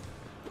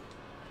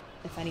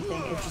 if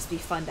anything, it'd just be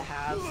fun to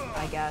have,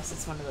 I guess.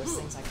 It's one of those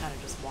things I kind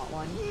of just want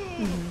one.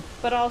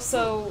 But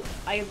also,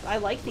 I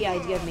like the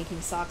idea of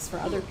making socks for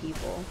other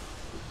people.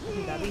 I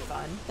think that'd be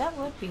fun. That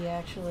would be,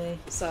 actually.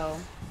 So,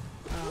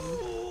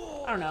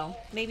 I don't know.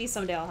 Maybe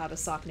someday I'll have a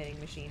sock knitting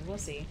machine. We'll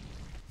see.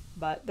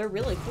 But they're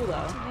really cool,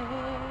 though.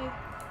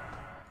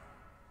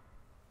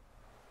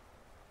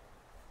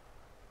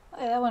 Oh,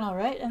 yeah, that went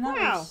alright, and that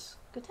was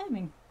good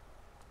timing.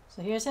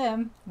 So here's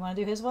him. You want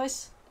to do his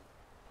voice?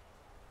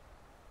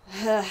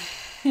 No,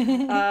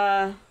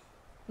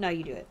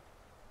 you do it.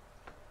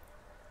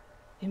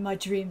 In my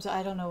dreams,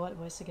 I don't know what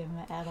voice to give him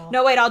at all.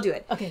 No, wait, I'll do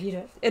it. Okay, you do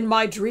it. In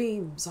my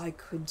dreams, I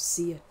could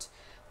see it.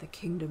 The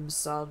kingdom's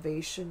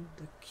salvation,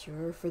 the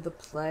cure for the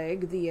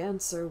plague, the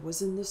answer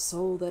was in the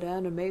soul that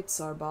animates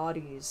our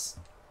bodies.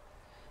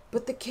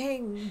 But the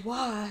king,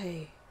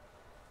 why?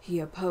 He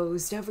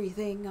opposed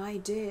everything I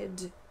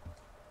did.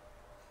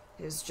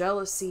 His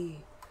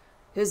jealousy,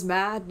 his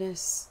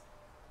madness.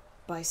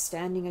 By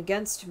standing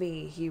against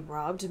me, he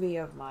robbed me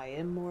of my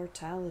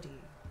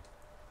immortality.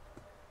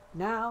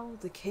 Now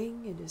the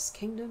king and his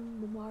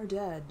kingdom are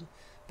dead,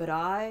 but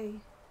I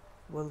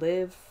will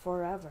live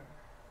forever.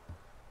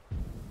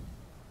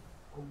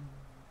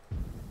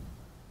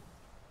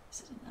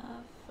 Is it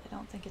enough? I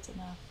don't think it's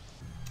enough.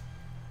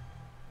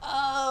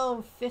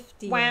 Oh,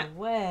 50 Wah.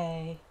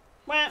 away.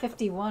 Wah.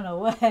 51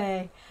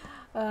 away.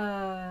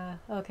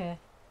 Okay.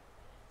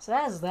 So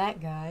that's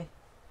that guy.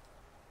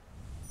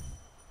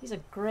 He's a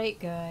great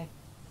guy.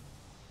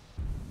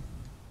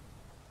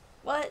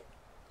 What?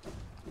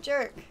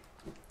 Jerk.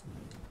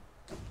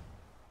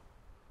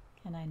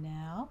 Can I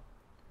now?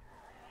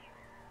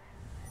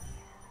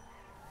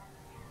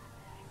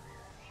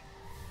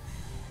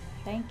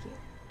 Thank you.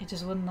 It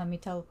just wouldn't let me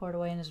teleport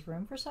away in his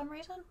room for some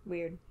reason?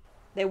 Weird.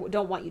 They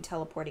don't want you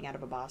teleporting out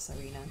of a boss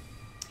arena.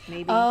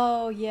 Maybe.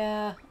 Oh,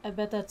 yeah. I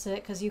bet that's it,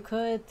 because you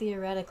could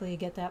theoretically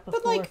get that before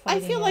but, like, I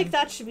fighting feel him. like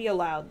that should be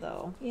allowed,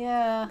 though.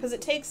 Yeah. Because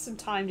it takes some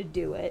time to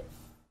do it.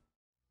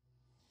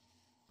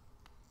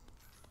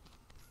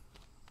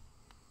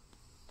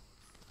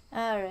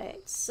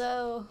 Alright,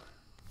 so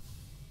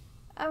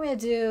I'm gonna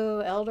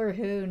do Elder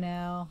Who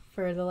now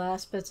for the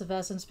last bits of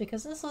Essence,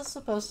 because this was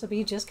supposed to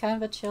be just kind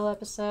of a chill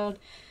episode.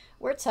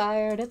 We're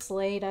tired, it's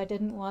late, I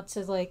didn't want to,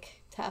 like,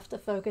 have to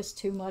focus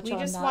too much on not dying.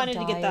 We just wanted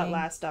to get that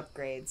last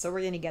upgrade, so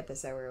we're gonna get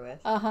this over with.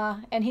 Uh-huh,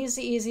 and he's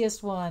the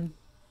easiest one.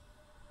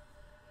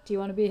 Do you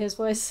want to be his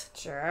voice?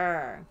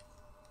 Sure.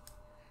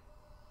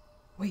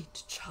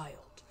 Wait, child.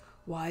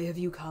 Why have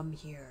you come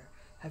here?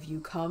 Have you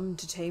come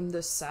to tame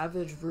this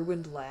savage,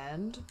 ruined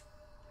land?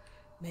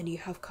 Many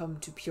have come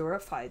to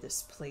purify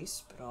this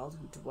place, but all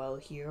who dwell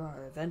here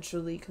are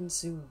eventually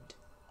consumed.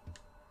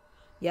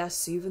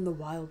 Yes, even the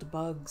wild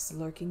bugs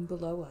lurking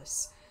below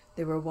us.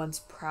 They were once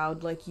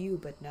proud like you,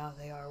 but now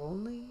they are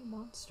only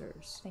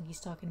monsters. I think he's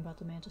talking about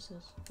the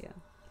mantises. Yeah.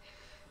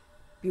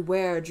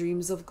 Beware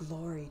dreams of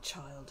glory,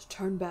 child.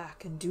 Turn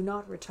back and do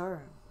not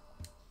return.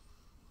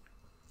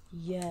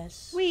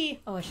 Yes. Wee!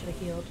 Oh, I should have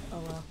healed. Oh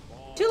well.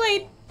 Too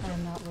late! I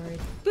am not worried.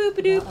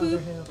 Boop-a-doop About Elder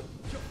boop.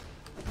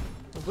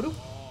 Who. Boop-a-doop.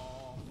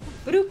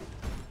 Boop-a-doop.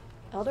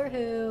 Elder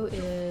Who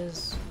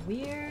is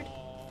weird.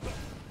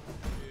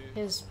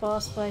 His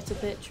boss fight's a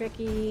bit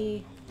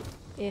tricky.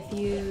 If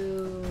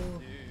you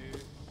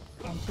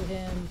come to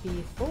him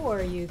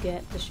before you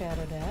get the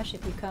Shadow Dash,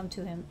 if you come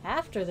to him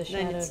after the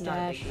Then Shadow it's not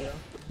a big Dash, deal.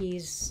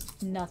 he's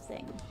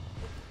nothing.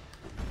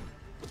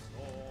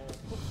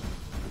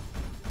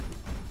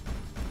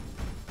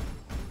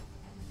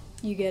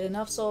 You get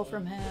enough soul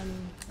from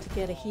him to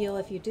get a heal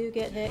if you do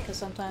get hit, because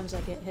sometimes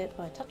I get hit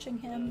by touching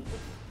him.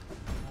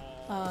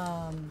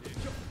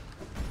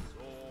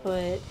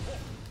 But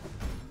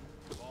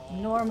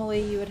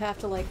normally you would have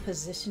to like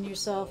position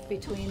yourself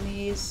between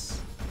these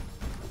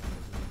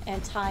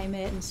and time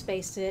it and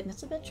space it, and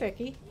it's a bit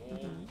tricky.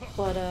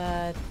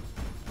 But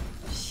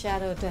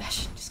Shadow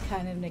Dash just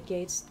kind of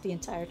negates the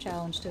entire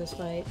challenge to his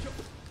fight.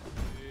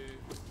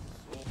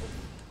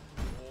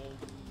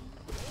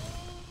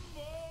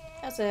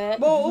 That's it.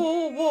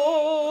 Whoa,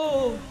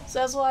 whoa! So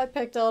that's why I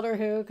picked Elder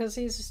Who, because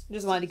he's.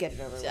 Just wanted to get it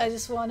over with. I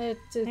just wanted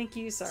to. Thank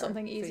you, sir,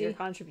 something for easy. your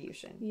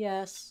contribution.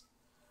 Yes.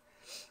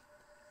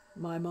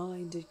 My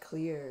mind, it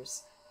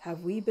clears.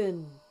 Have we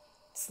been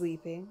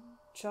sleeping,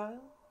 child?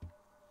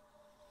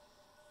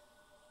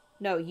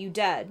 No, you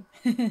dead.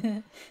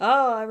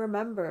 Oh, I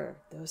remember.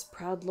 Those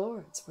proud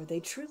lords, were they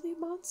truly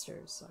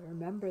monsters? I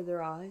remember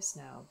their eyes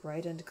now,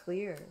 bright and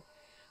clear.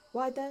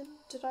 Why then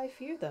did I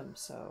fear them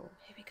so?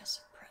 Maybe because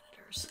they're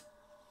predators.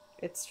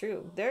 It's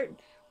true.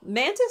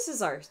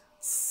 Mantises are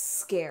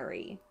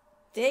scary.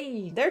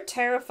 They're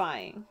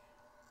terrifying.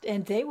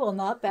 And they will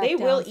not back They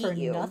down will for eat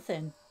you.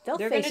 nothing. They'll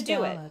They're face gonna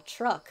do down it. a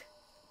truck.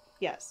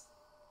 Yes.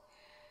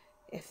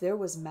 If there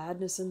was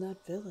madness in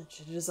that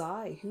village, it is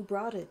I who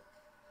brought it.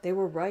 They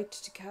were right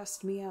to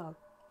cast me out.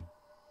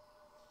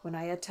 When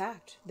I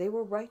attacked, they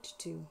were right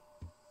to.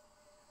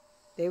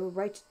 They were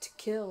right to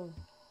kill.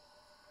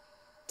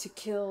 To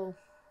kill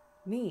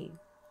me.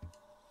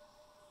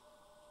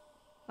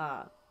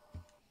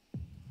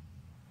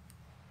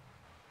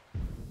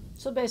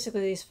 So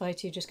basically these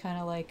fights you just kind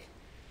of like,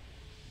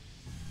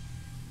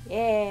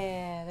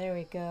 yeah, there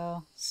we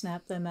go.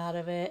 Snap them out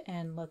of it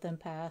and let them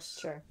pass.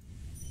 Sure.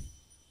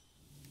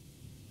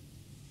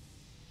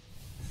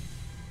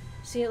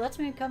 See, it lets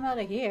me come out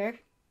of here.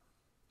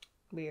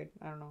 Weird.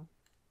 I don't know.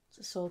 It's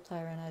a soul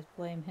tyrant. I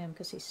blame him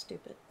because he's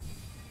stupid.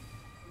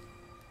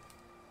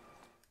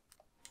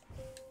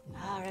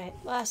 Alright,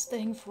 last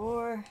thing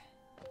for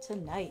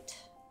tonight.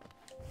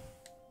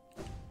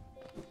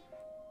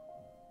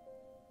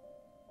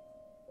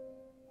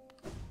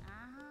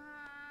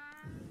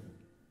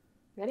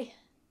 Ready?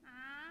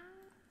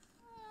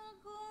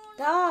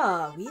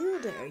 Ah,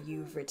 Wielder,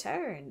 you've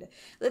returned.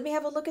 Let me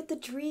have a look at the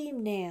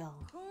dream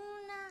nail.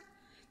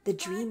 The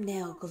dream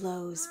nail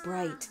glows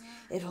bright.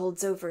 It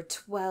holds over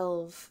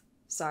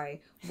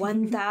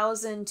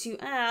 1,000 to,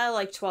 I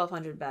like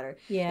 1,200 better.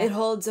 Yeah. It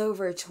holds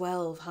over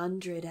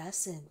 1,200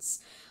 essence.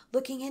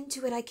 Looking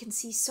into it, I can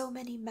see so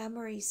many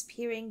memories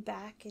peering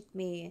back at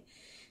me.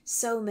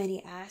 So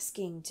many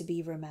asking to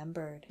be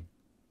remembered.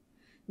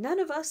 None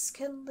of us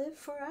can live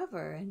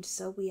forever, and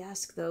so we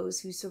ask those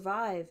who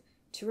survive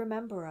to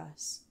remember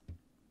us.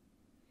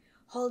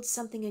 Hold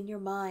something in your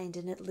mind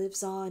and it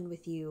lives on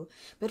with you,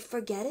 but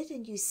forget it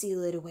and you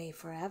seal it away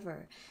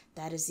forever.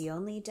 That is the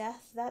only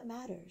death that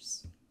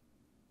matters.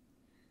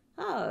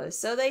 Oh,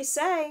 so they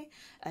say.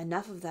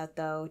 Enough of that,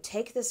 though.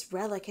 Take this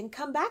relic and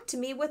come back to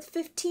me with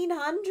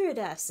 1,500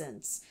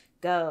 essence.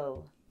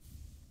 Go.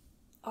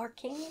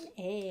 Arcane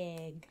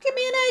egg. Give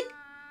me an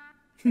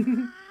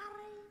egg!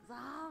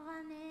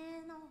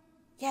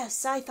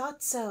 Yes, I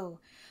thought so.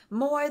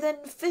 More than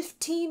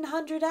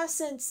 1,500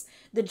 essence.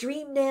 The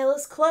dream nail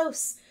is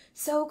close,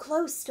 so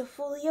close to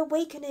fully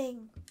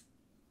awakening.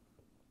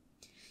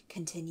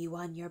 Continue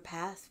on your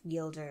path,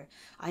 Wielder.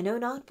 I know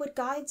not what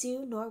guides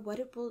you, nor what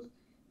it will,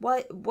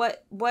 what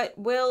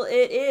will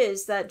it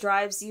is that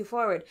drives you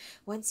forward.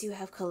 Once you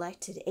have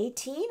collected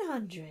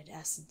 1,800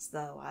 essence,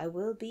 though, I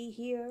will be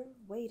here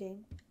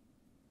waiting.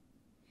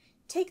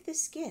 Take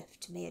this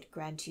gift. May it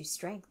grant you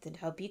strength and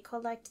help you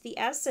collect the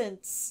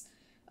essence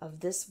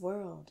of this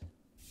world.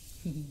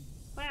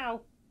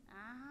 Wow.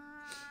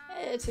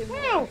 It's a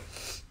Wow.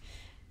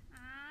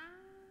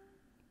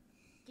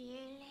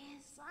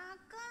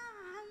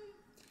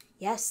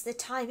 Yes, the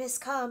time has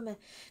come.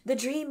 The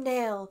dream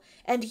nail,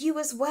 and you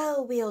as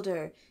well,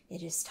 Wielder.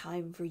 It is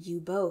time for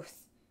you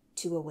both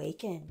to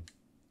awaken.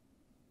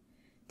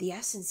 The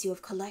essence you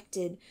have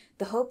collected,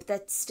 the hope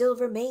that still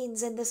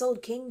remains in this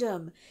old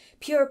kingdom,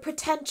 pure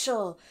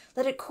potential,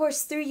 let it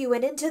course through you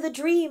and into the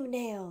dream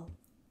nail.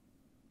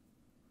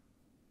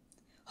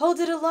 Hold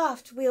it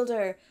aloft,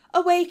 wielder.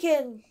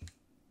 Awaken!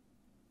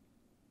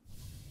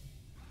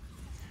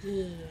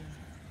 Yeah.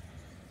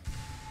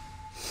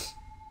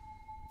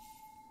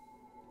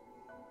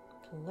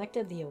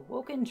 Collected the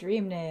Awoken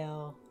Dream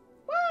Nail.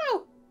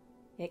 Wow!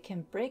 It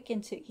can break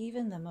into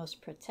even the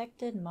most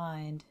protected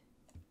mind.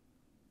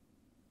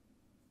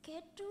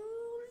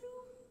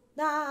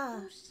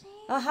 Ah,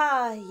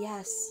 aha,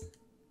 yes.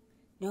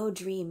 No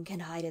dream can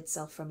hide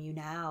itself from you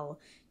now.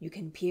 You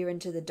can peer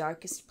into the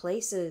darkest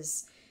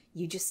places.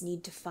 You just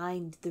need to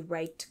find the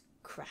right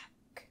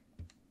crack.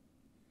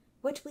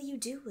 What will you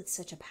do with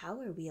such a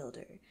power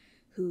wielder?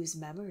 Whose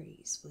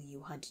memories will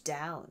you hunt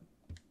down?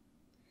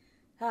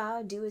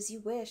 Ah, do as you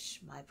wish.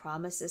 My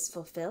promise is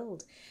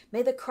fulfilled.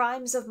 May the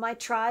crimes of my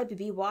tribe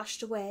be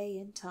washed away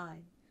in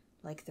time,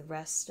 like the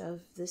rest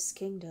of this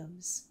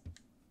kingdom's.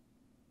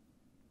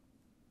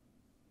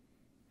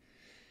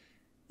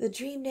 The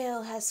dream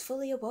nail has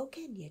fully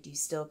awoken, yet you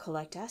still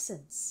collect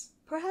essence.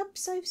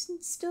 Perhaps I've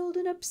instilled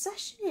an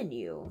obsession in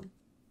you.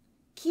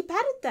 Keep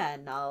at it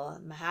then.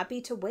 I'm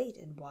happy to wait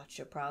and watch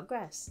your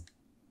progress.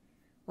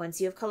 Once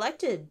you have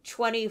collected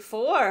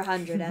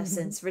 2,400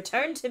 essence,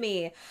 return to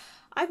me.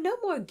 I've no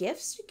more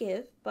gifts to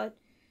give, but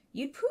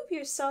you'd prove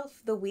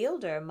yourself the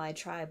wielder my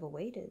tribe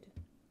awaited.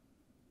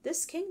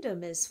 This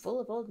kingdom is full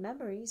of old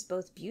memories,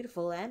 both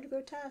beautiful and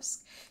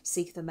grotesque.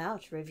 Seek them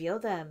out, reveal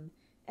them,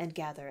 and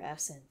gather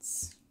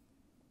essence.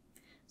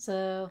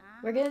 So,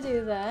 we're gonna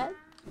do that.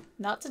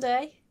 Not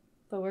today,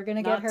 but we're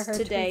gonna get her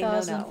today,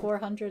 no.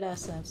 2,400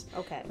 essence.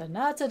 Okay. But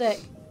not today.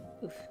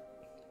 Oof.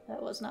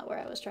 That was not where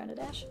I was trying to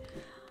dash.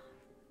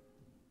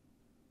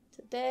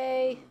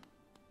 Today,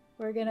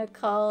 we're gonna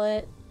call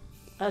it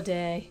a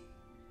day.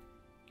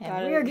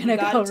 And we're gonna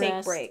go take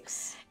rest.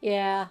 breaks.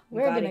 Yeah,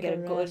 we're gonna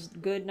get go a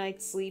rest. good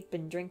night's sleep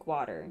and drink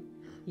water.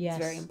 Yes.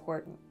 It's very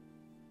important.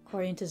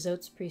 According to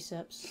Zote's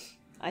precepts.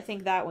 I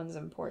think that one's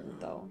important,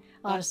 though.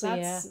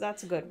 Honestly,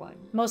 that's a good one.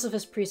 Most of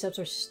his precepts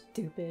are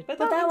stupid, But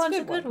that that one's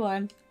one's a good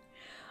one.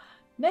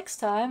 Next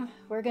time,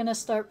 we're gonna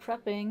start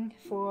prepping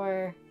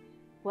for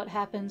what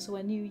happens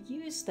when you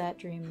use that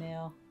dream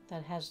nail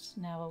that has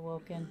now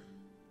awoken.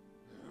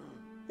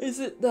 Is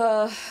it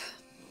the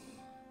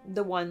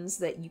ones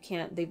that you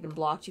can't? They've been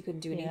blocked. You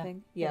couldn't do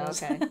anything. Yeah. It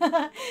is.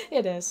 Okay.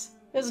 It is.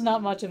 There's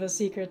not much of a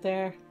secret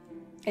there.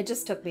 It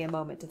just took me a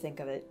moment to think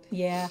of it.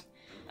 Yeah.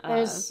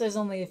 There's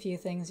only a few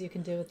things you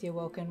can do with the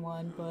awoken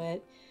one,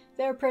 but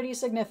they're pretty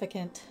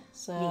significant.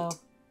 So Neat.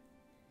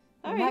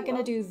 I'm not going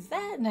to do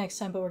that next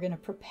time, but we're going to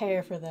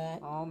prepare for that.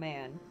 Oh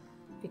man.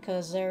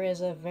 Because there is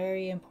a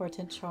very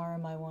important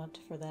charm I want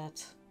for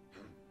that.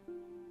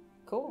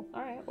 Cool.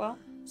 All right. Well,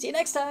 See you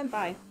next time.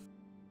 bye.